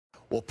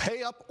Well,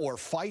 pay up or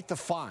fight the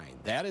fine.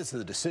 That is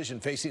the decision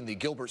facing the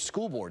Gilbert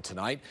School Board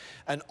tonight.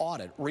 An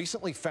audit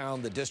recently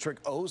found the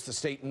district owes the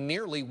state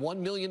nearly $1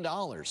 million.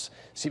 CBS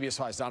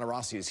 5's Donna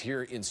Rossi is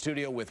here in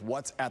studio with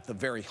what's at the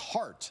very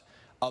heart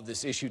of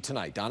this issue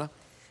tonight. Donna?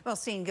 Well,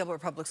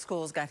 Gilbert Public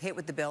Schools got hit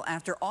with the bill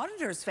after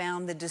auditors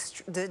found the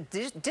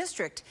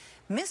district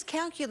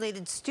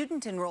miscalculated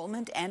student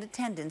enrollment and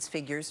attendance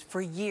figures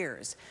for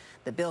years.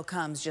 The bill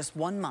comes just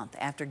 1 month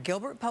after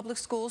Gilbert Public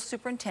Schools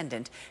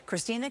Superintendent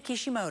Christina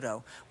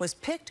Kishimoto was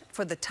picked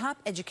for the top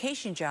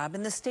education job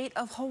in the state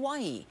of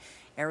Hawaii.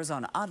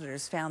 Arizona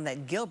auditors found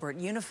that Gilbert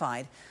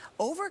Unified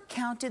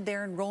overcounted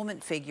their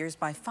enrollment figures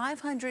by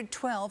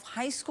 512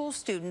 high school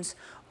students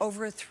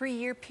over a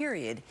 3-year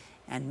period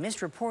and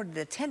misreported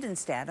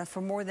attendance data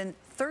for more than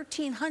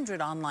 1,300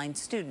 online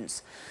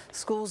students.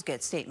 Schools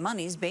get state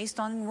monies based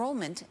on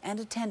enrollment and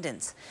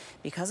attendance.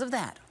 Because of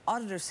that,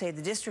 auditors say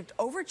the district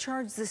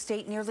overcharged the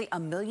state nearly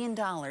 $1 million,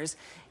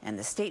 and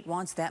the state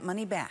wants that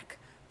money back.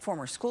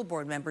 Former school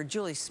board member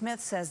Julie Smith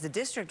says the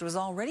district was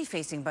already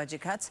facing budget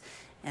cuts,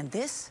 and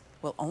this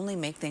will only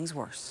make things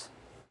worse.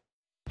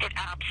 It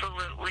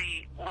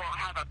absolutely will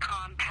have a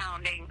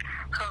compounding,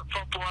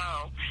 hurtful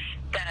blow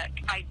that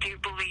I do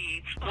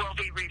believe will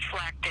be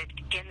reflected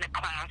in the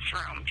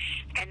classroom.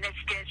 And this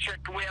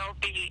district will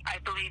be, I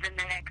believe, in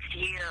the next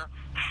year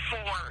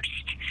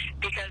forced,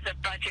 because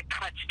of budget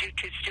cuts due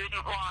to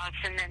student loss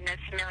and then this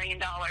 $1 million,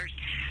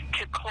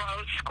 to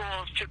close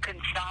schools, to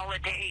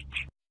consolidate.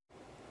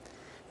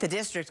 The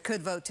district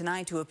could vote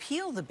tonight to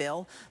appeal the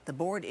bill. The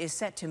board is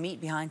set to meet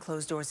behind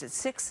closed doors at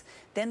 6.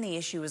 Then the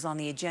issue is on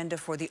the agenda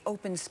for the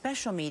open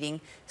special meeting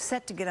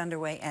set to get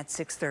underway at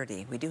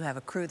 6:30. We do have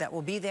a crew that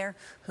will be there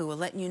who will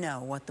let you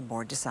know what the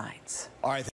board decides. All right.